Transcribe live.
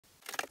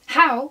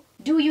how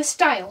do you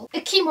style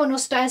a kimono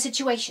style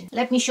situation?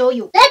 Let me show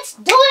you. Let's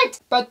do it!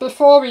 But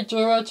before we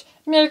do it,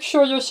 make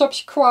sure you're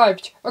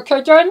subscribed.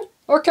 Okay, Jen?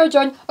 Okay,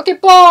 Jen. Okay,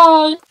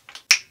 bye!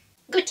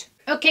 Good.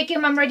 Okay,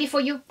 Kim, I'm ready for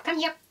you. Come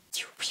here.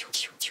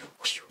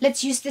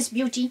 Let's use this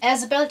beauty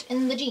as a belt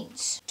in the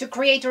jeans to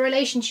create a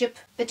relationship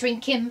between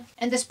Kim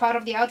and this part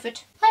of the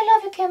outfit. I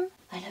love you, Kim.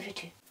 I love you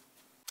too.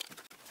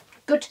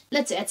 Good.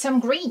 Let's add some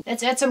green.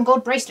 Let's add some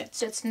gold bracelets.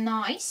 That's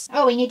nice.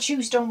 Oh, we need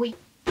shoes, don't we?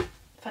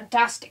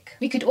 Fantastic.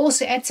 We could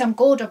also add some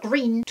gold or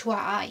green to our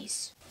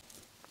eyes.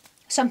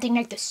 Something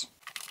like this.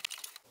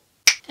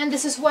 And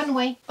this is one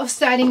way of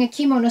styling a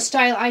kimono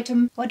style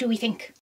item. What do we think?